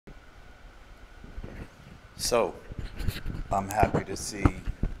So, I'm happy to see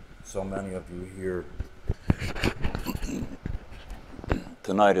so many of you here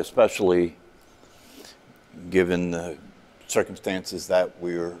tonight, especially given the circumstances that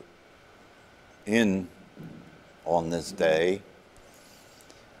we're in on this day.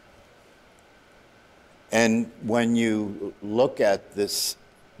 And when you look at these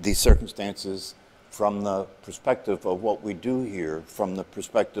circumstances from the perspective of what we do here, from the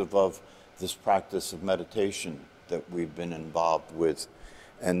perspective of this practice of meditation that we've been involved with,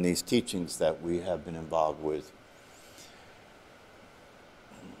 and these teachings that we have been involved with,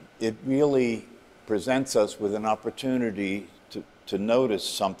 it really presents us with an opportunity to notice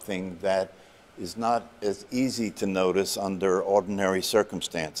something that is not as easy to notice under ordinary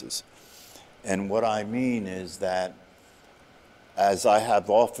circumstances. And what I mean is that, as I have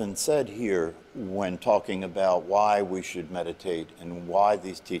often said here when talking about why we should meditate and why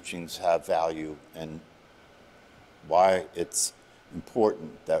these teachings have value and why it's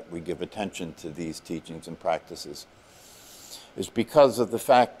important that we give attention to these teachings and practices, is because of the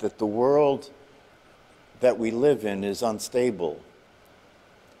fact that the world that we live in is unstable.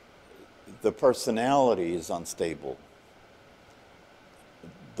 The personality is unstable.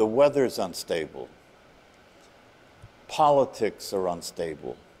 The weather's unstable. Politics are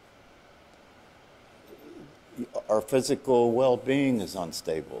unstable. Our physical well-being is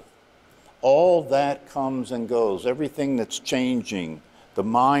unstable. All that comes and goes. Everything that's changing, the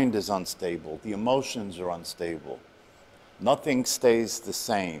mind is unstable. The emotions are unstable. Nothing stays the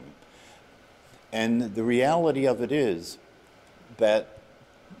same. And the reality of it is that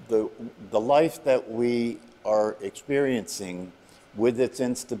the life that we are experiencing with its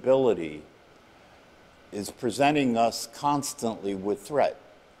instability is presenting us constantly with threat.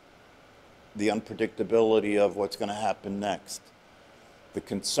 The unpredictability of what's going to happen next, the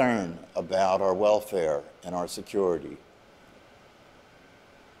concern about our welfare and our security.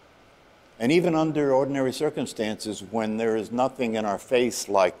 And even under ordinary circumstances, when there is nothing in our face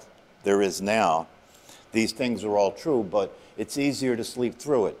like there is now, these things are all true, but it's easier to sleep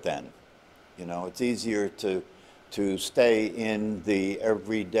through it then. You know, it's easier to stay in the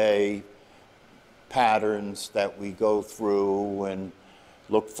everyday patterns that we go through and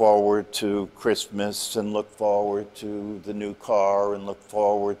look forward to Christmas and look forward to the new car and look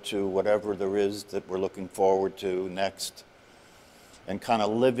forward to whatever there is that we're looking forward to next, and kind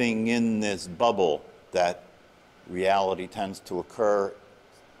of living in this bubble that reality tends to occur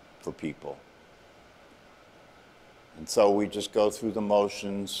for people. And so we just go through the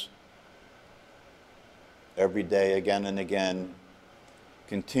motions every day, again and again,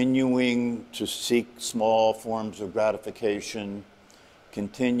 continuing to seek small forms of gratification,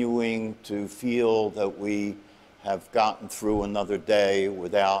 continuing to feel that we have gotten through another day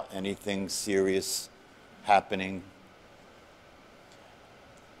without anything serious happening.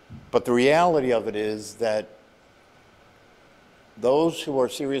 But the reality of it is that those who are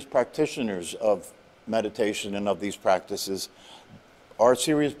serious practitioners of meditation and of these practices are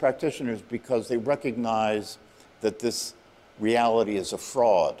serious practitioners because they recognize that this reality is a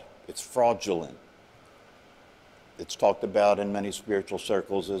fraud. It's fraudulent. It's talked about in many spiritual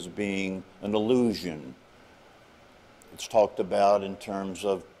circles as being an illusion. It's talked about in terms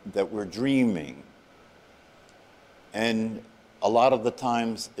of that we're dreaming. And a lot of the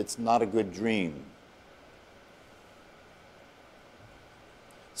times, it's not a good dream.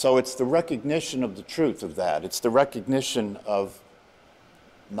 So it's the recognition of the truth of that. It's the recognition of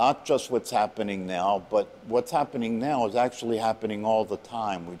not just what's happening now, but what's happening now is actually happening all the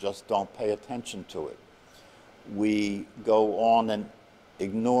time. We just don't pay attention to it. We go on and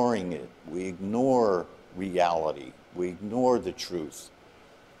ignoring it. We ignore reality. We ignore the truth.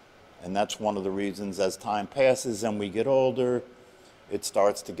 And that's one of the reasons as time passes and we get older, it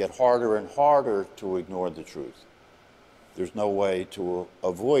starts to get harder and harder to ignore the truth. There's no way to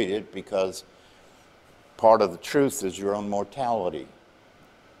avoid it because part of the truth is your own mortality,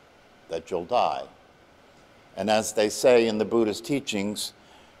 that you'll die. And as they say in the Buddhist teachings,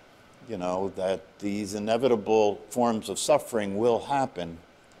 you know, that these inevitable forms of suffering will happen.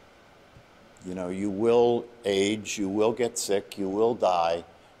 You know, you will age, you will get sick, you will die,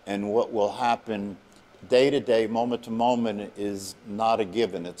 and what will happen day to day, moment to moment is not a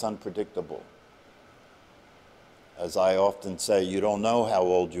given, it's unpredictable. As I often say, you don't know how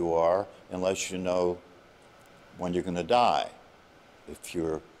old you are unless you know when you're going to die. If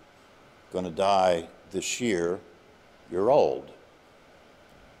you're going to die this year, you're old.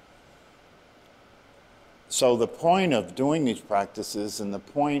 So the point of doing these practices and the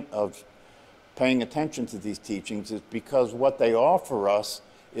point of paying attention to these teachings is because what they offer us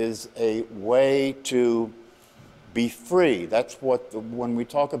is a way to Be free. That's what, when we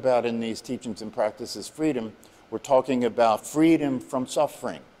talk about in these teachings and practices freedom, we're talking about freedom from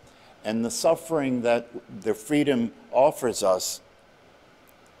suffering. And the suffering that the freedom offers us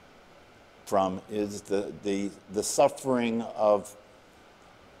from is the suffering of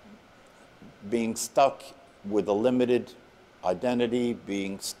being stuck with a limited identity,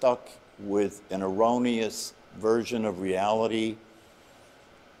 being stuck with an erroneous version of reality,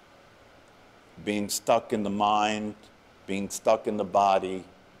 being stuck in the mind, being stuck in the body,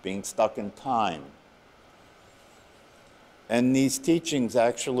 being stuck in time. And these teachings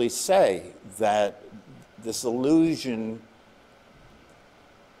actually say that this illusion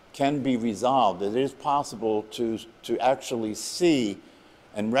can be resolved. It is possible to actually see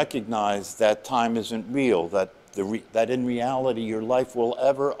and recognize that time isn't real, that in reality your life will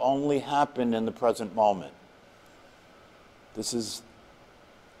ever only happen in the present moment. This is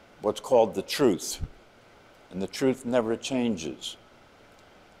what's called the truth. And the truth never changes.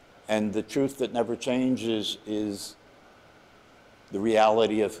 And the truth that never changes is the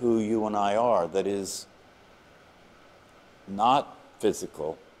reality of who you and I are, that is not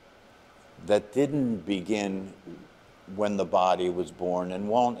physical, that didn't begin when the body was born and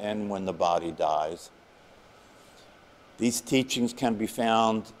won't end when the body dies. These teachings can be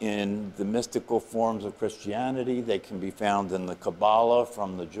found in the mystical forms of Christianity. They can be found in the Kabbalah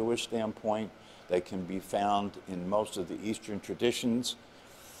from the Jewish standpoint. They can be found in most of the Eastern traditions.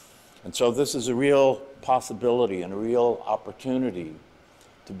 And so this is a real possibility and a real opportunity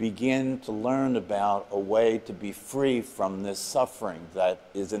to begin to learn about a way to be free from this suffering that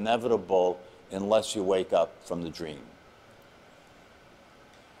is inevitable unless you wake up from the dream.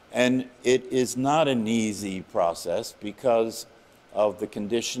 And it is not an easy process because of the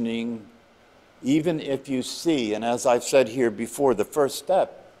conditioning. Even if you see, and as I've said here before, the first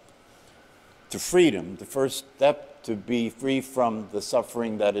step to freedom, the first step to be free from the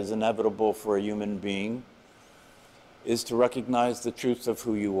suffering that is inevitable for a human being, is to recognize the truth of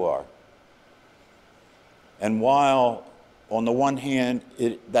who you are. And while on the one hand,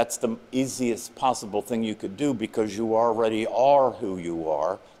 that's the easiest possible thing you could do because you already are who you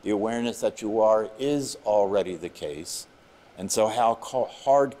are. The awareness that you are is already the case. And so how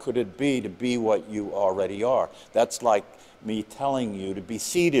hard could it be to be what you already are? That's like me telling you to be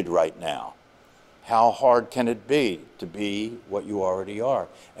seated right now. How hard can it be to be what you already are?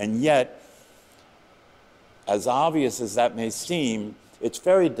 And yet, as obvious as that may seem, it's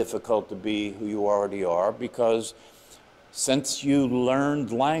very difficult to be who you already are because since you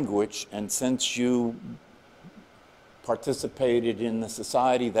learned language and since you participated in the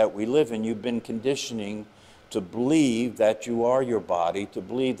society that we live in, you've been conditioning to believe that you are your body, to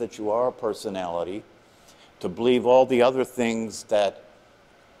believe that you are a personality, to believe all the other things that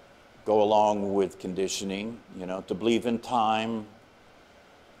go along with conditioning, you know, to believe in time,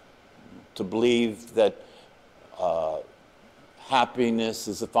 to believe that happiness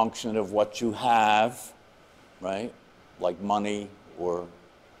is a function of what you have, right? Like money or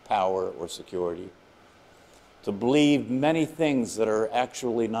power or security. To believe many things that are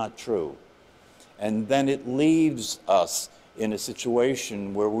actually not true. And then it leaves us in a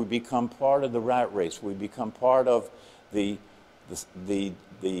situation where we become part of the rat race. We become part of the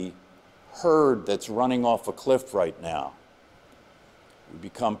herd that's running off a cliff right now. We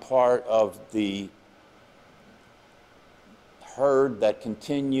become part of the herd that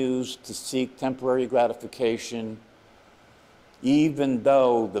continues to seek temporary gratification, even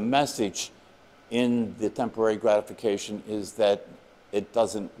though the message in the temporary gratification is that it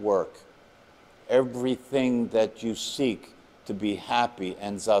doesn't work. Everything that you seek to be happy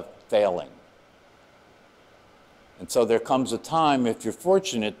ends up failing. And so there comes a time, if you're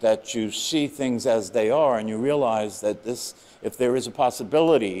fortunate, that you see things as they are and you realize that if there is a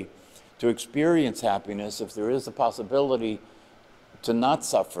possibility to experience happiness, if there is a possibility to not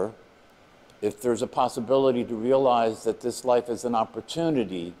suffer, if there's a possibility to realize that this life is an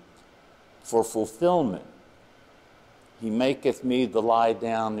opportunity for fulfillment. He maketh me to lie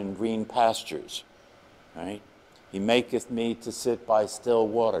down in green pastures, right? He maketh me to sit by still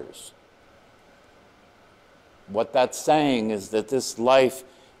waters. What that's saying is that this life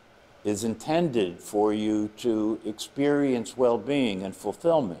is intended for you to experience well-being and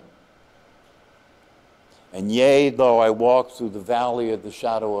fulfillment. And yea, though I walk through the valley of the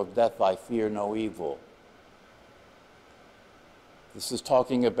shadow of death, I fear no evil. This is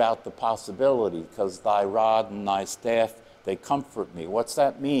talking about the possibility, because thy rod and thy staff, they comfort me. What's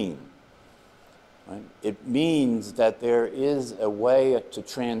that mean? Right? It means that there is a way to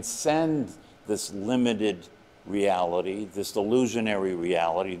transcend this limited reality, this illusionary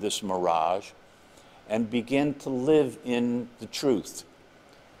reality, this mirage, and begin to live in the truth,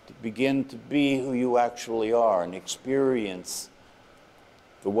 to begin to be who you actually are and experience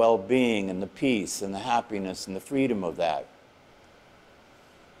the well-being and the peace and the happiness and the freedom of that.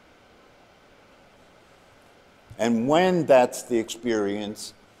 And when that's the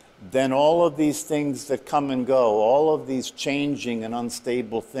experience, then all of these things that come and go, all of these changing and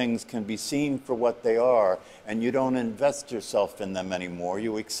unstable things can be seen for what they are, and you don't invest yourself in them anymore.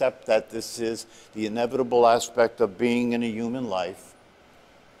 You accept that this is the inevitable aspect of being in a human life.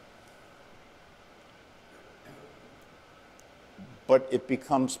 But it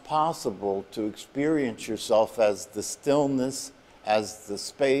becomes possible to experience yourself as the stillness, as the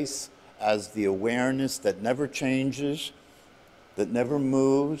space, as the awareness that never changes, that never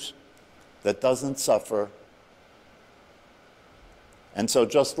moves, that doesn't suffer. And so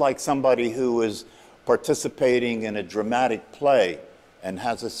just like somebody who is participating in a dramatic play and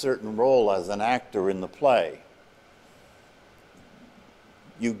has a certain role as an actor in the play,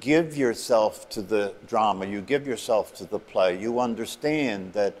 you give yourself to the drama, you give yourself to the play, you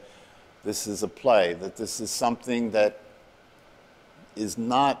understand that this is a play, that this is something that is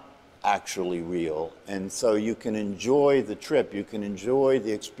not actually real. And so you can enjoy the trip, you can enjoy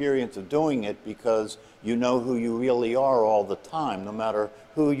the experience of doing it because you know who you really are all the time, no matter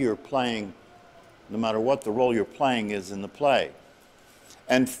who you're playing, no matter what the role you're playing is in the play.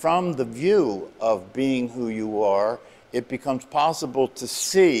 And from the view of being who you are, it becomes possible to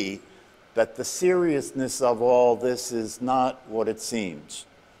see that the seriousness of all this is not what it seems.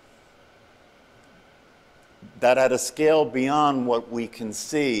 That at a scale beyond what we can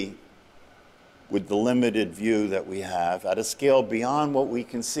see with the limited view that we have, at a scale beyond what we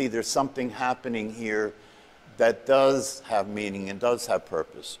can see, there's something happening here that does have meaning and does have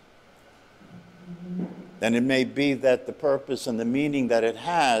purpose. And it may be that the purpose and the meaning that it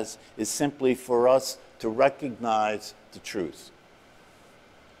has is simply for us to recognize the truth.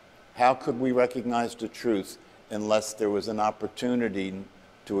 How could we recognize the truth unless there was an opportunity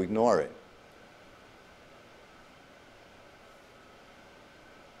to ignore it?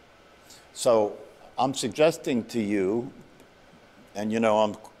 So I'm suggesting to you, and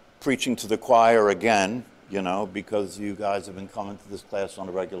I'm preaching to the choir again, because you guys have been coming to this class on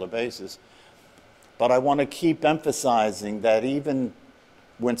a regular basis, but I want to keep emphasizing that even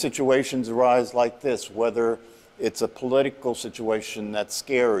when situations arise like this, whether it's a political situation that's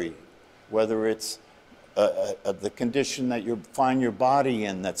scary, whether it's the condition that you find your body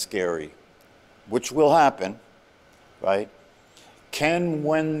in that's scary, which will happen, right?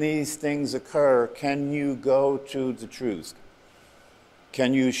 When these things occur, can you go to the truth?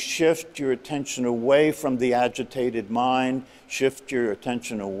 Can you shift your attention away from the agitated mind, shift your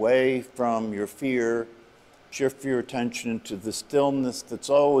attention away from your fear, shift your attention to the stillness that's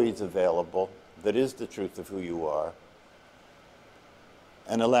always available, that is the truth of who you are,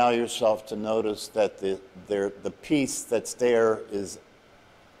 and allow yourself to notice that the peace that's there is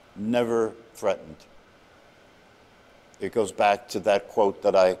never threatened. It goes back to that quote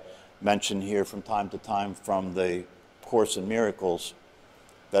that I mention here from time to time from the Course in Miracles,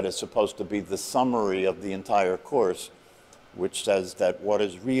 that is supposed to be the summary of the entire Course, which says that what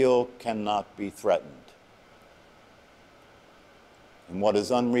is real cannot be threatened. And what is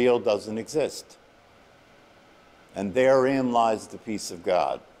unreal doesn't exist. And therein lies the peace of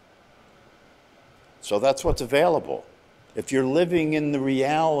God. So that's what's available. If you're living in the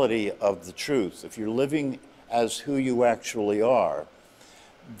reality of the truth, if you're living as who you actually are,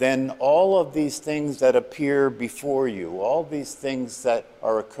 then all of these things that appear before you, all these things that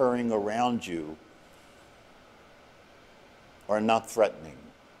are occurring around you, are not threatening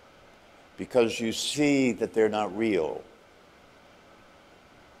because you see that they're not real.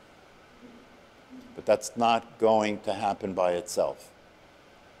 But that's not going to happen by itself.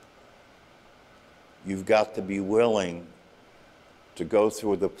 You've got to be willing to go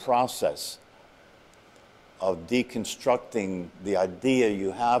through the process of deconstructing the idea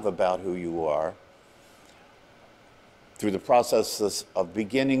you have about who you are, through the process of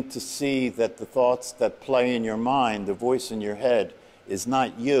beginning to see that the thoughts that play in your mind, the voice in your head, is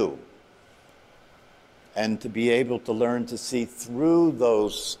not you. And to be able to learn to see through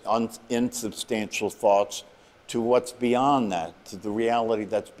those insubstantial thoughts to what's beyond that, to the reality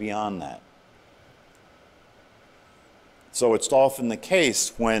that's beyond that. So it's often the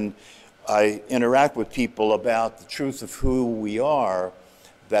case when I interact with people about the truth of who we are,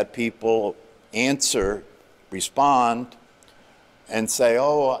 that people answer, respond, and say,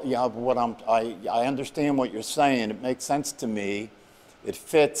 oh, yeah, I understand what you're saying. It makes sense to me. It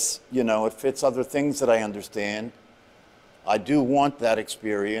fits, it fits other things that I understand. I do want that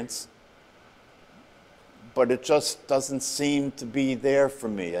experience. but it just doesn't seem to be there for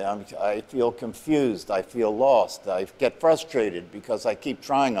me. I feel confused. I feel lost. I get frustrated because I keep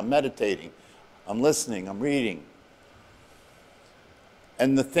trying. I'm meditating. I'm listening. I'm reading.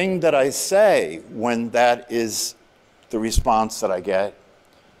 And the thing that I say when that is the response that I get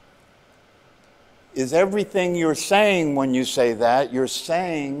is everything you're saying when you say that, you're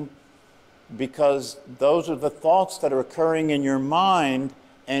saying because those are the thoughts that are occurring in your mind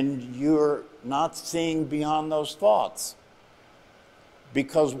and you're not seeing beyond those thoughts.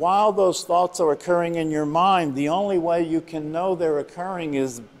 Because while those thoughts are occurring in your mind, the only way you can know they're occurring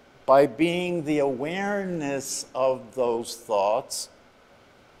is by being the awareness of those thoughts.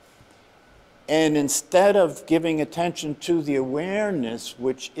 And instead of giving attention to the awareness,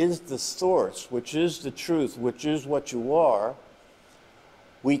 which is the source, which is the truth, which is what you are,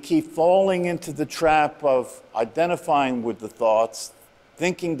 we keep falling into the trap of identifying with the thoughts,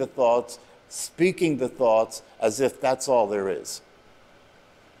 thinking the thoughts, speaking the thoughts as if that's all there is.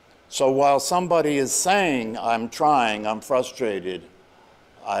 So while somebody is saying, I'm trying, I'm frustrated,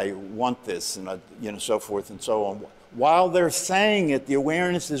 I want this, and so forth and so on, while they're saying it, the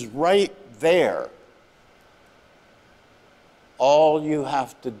awareness is right there. All you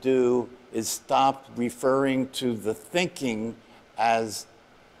have to do is stop referring to the thinking as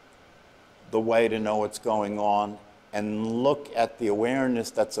the way to know what's going on and look at the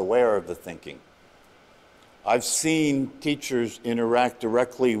awareness that's aware of the thinking. I've seen teachers interact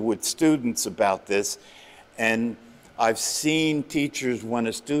directly with students about this, and I've seen teachers when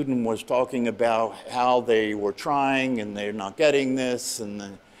a student was talking about how they were trying and they're not getting this,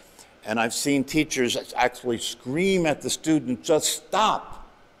 and I've seen teachers actually scream at the student, just stop.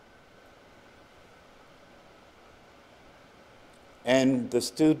 And the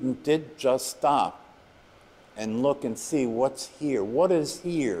student did just stop and look and see what's here. What is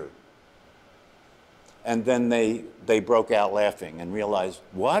here? And then they broke out laughing and realized,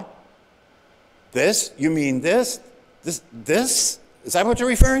 what? This? You mean this? This? Is that what you're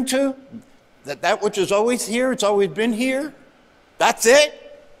referring to? That which is always here? It's always been here? That's it?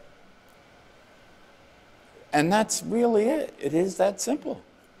 And that's really it. It is that simple.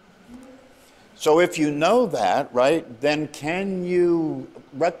 So if you know that, right, then can you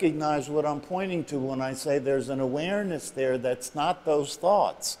recognize what I'm pointing to when I say there's an awareness there that's not those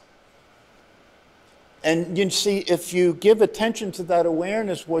thoughts? And you see, if you give attention to that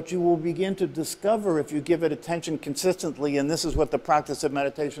awareness, what you will begin to discover if you give it attention consistently, and this is what the practice of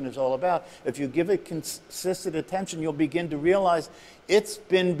meditation is all about, if you give it consistent attention, you'll begin to realize it's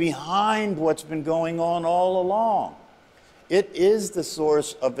been behind what's been going on all along. It is the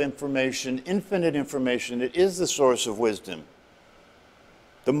source of information, infinite information. It is the source of wisdom.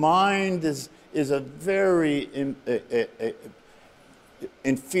 The mind is a very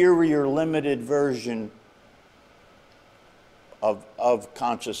inferior, limited version of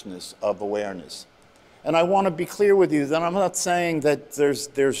consciousness, of awareness. And I want to be clear with you that I'm not saying that there's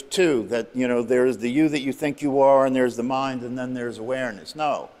two, that there's the you that you think you are, and there's the mind, and then there's awareness.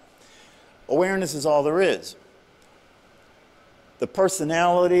 No. Awareness is all there is. The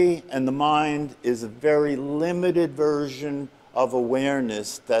personality and the mind is a very limited version of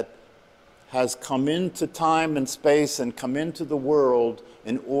awareness that has come into time and space and come into the world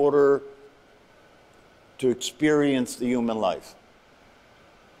in order to experience the human life.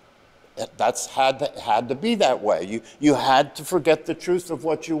 That's had to be that way. You had to forget the truth of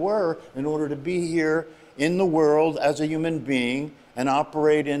what you were in order to be here in the world as a human being and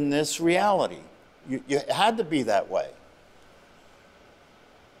operate in this reality. You had to be that way.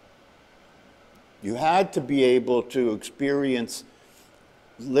 You had to be able to experience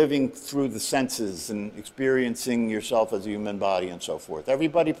living through the senses and experiencing yourself as a human body and so forth.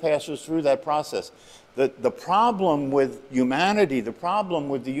 Everybody passes through that process. The problem with humanity, the problem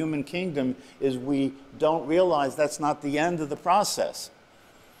with the human kingdom is we don't realize that's not the end of the process.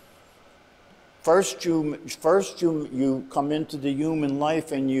 First you come into the human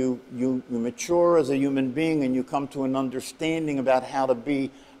life and you mature as a human being and you come to an understanding about how to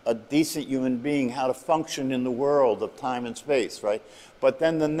be a decent human being, how to function in the world of time and space, right? But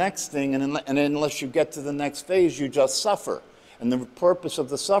then the next thing, and unless you get to the next phase, you just suffer. And the purpose of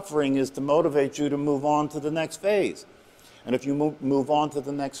the suffering is to motivate you to move on to the next phase. And if you move on to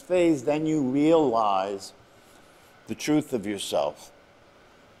the next phase, then you realize the truth of yourself.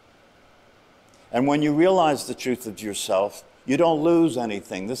 And when you realize the truth of yourself, you don't lose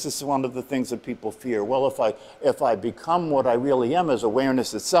anything. This is one of the things that people fear. Well, if I become what I really am as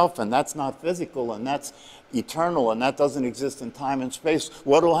awareness itself, and that's not physical, and that's eternal, and that doesn't exist in time and space,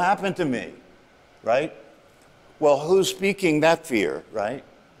 what will happen to me, right? Well, who's speaking that fear, right?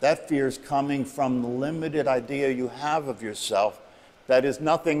 That fear is coming from the limited idea you have of yourself that is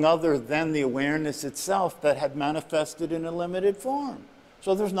nothing other than the awareness itself that had manifested in a limited form.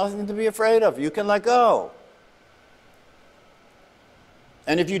 So there's nothing to be afraid of. You can let go.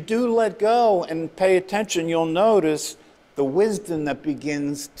 And if you do let go and pay attention, you'll notice the wisdom that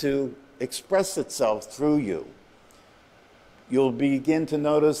begins to express itself through you. You'll begin to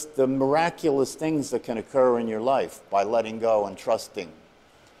notice the miraculous things that can occur in your life by letting go and trusting.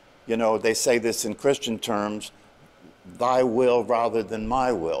 You know, they say this in Christian terms, thy will rather than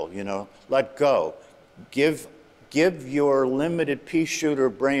my will, you know. Let go. Give your limited pea shooter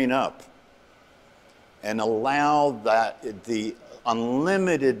brain up and allow the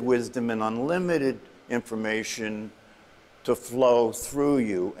unlimited wisdom and unlimited information to flow through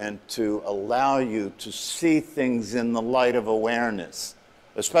you and to allow you to see things in the light of awareness,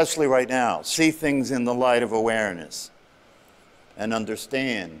 especially right now. See things in the light of awareness and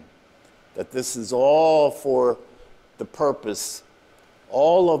understand that this is all for the purpose.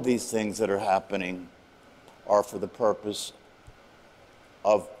 All of these things that are happening are for the purpose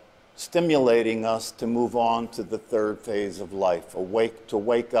of stimulating us to move on to the third phase of life, to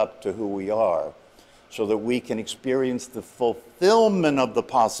wake up to who we are, so that we can experience the fulfillment of the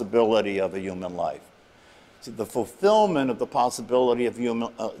possibility of a human life. See, the fulfillment of the possibility of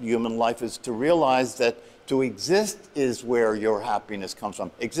human life is to realize that to exist is where your happiness comes from.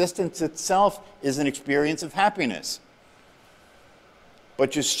 Existence itself is an experience of happiness.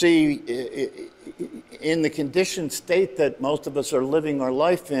 But you see, in the conditioned state that most of us are living our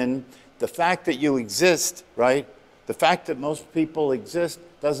life in, the fact that you exist, right? The fact that most people exist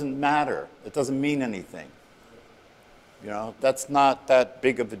doesn't matter. It doesn't mean anything. You know, that's not that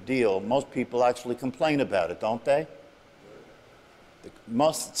big of a deal. Most people actually complain about it, don't they?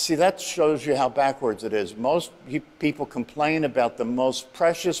 See, that shows you how backwards it is. Most people complain about the most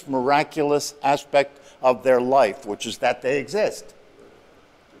precious, miraculous aspect of their life, which is that they exist.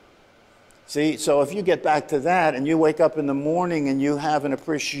 See, so if you get back to that and you wake up in the morning and you have an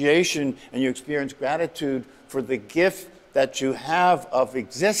appreciation and you experience gratitude for the gift that you have of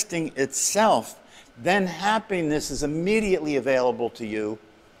existing itself, then happiness is immediately available to you.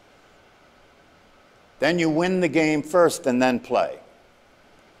 Then you win the game first and then play.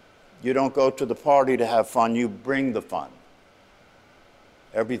 You don't go to the party to have fun, you bring the fun.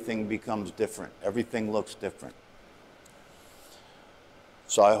 Everything becomes different. Everything looks different.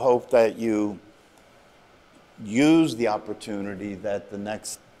 So I hope that you use the opportunity that the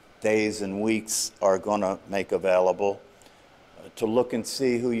next days and weeks are going to make available to look and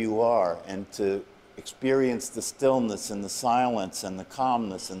see who you are and to experience the stillness and the silence and the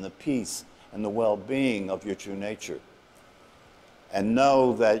calmness and the peace and the well-being of your true nature. And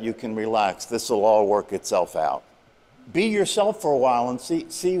know that you can relax. This will all work itself out. Be yourself for a while and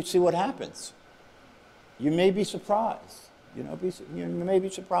see what happens. You may be surprised. You may be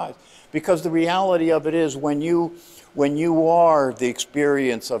surprised. Because the reality of it is when you are the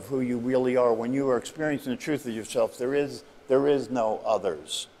experience of who you really are, when you are experiencing the truth of yourself, there is no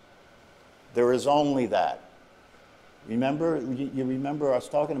others. There is only that. Remember, you remember us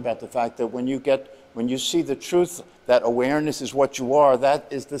talking about the fact that when you see the truth, that awareness is what you are, that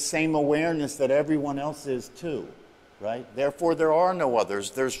is the same awareness that everyone else is too, right? Therefore, there are no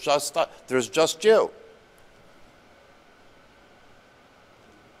others. There's just you.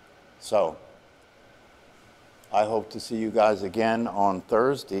 So, I hope to see you guys again on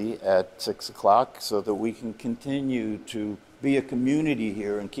Thursday at 6 o'clock so that we can continue to be a community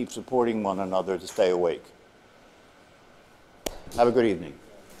here and keep supporting one another to stay awake. Have a good evening.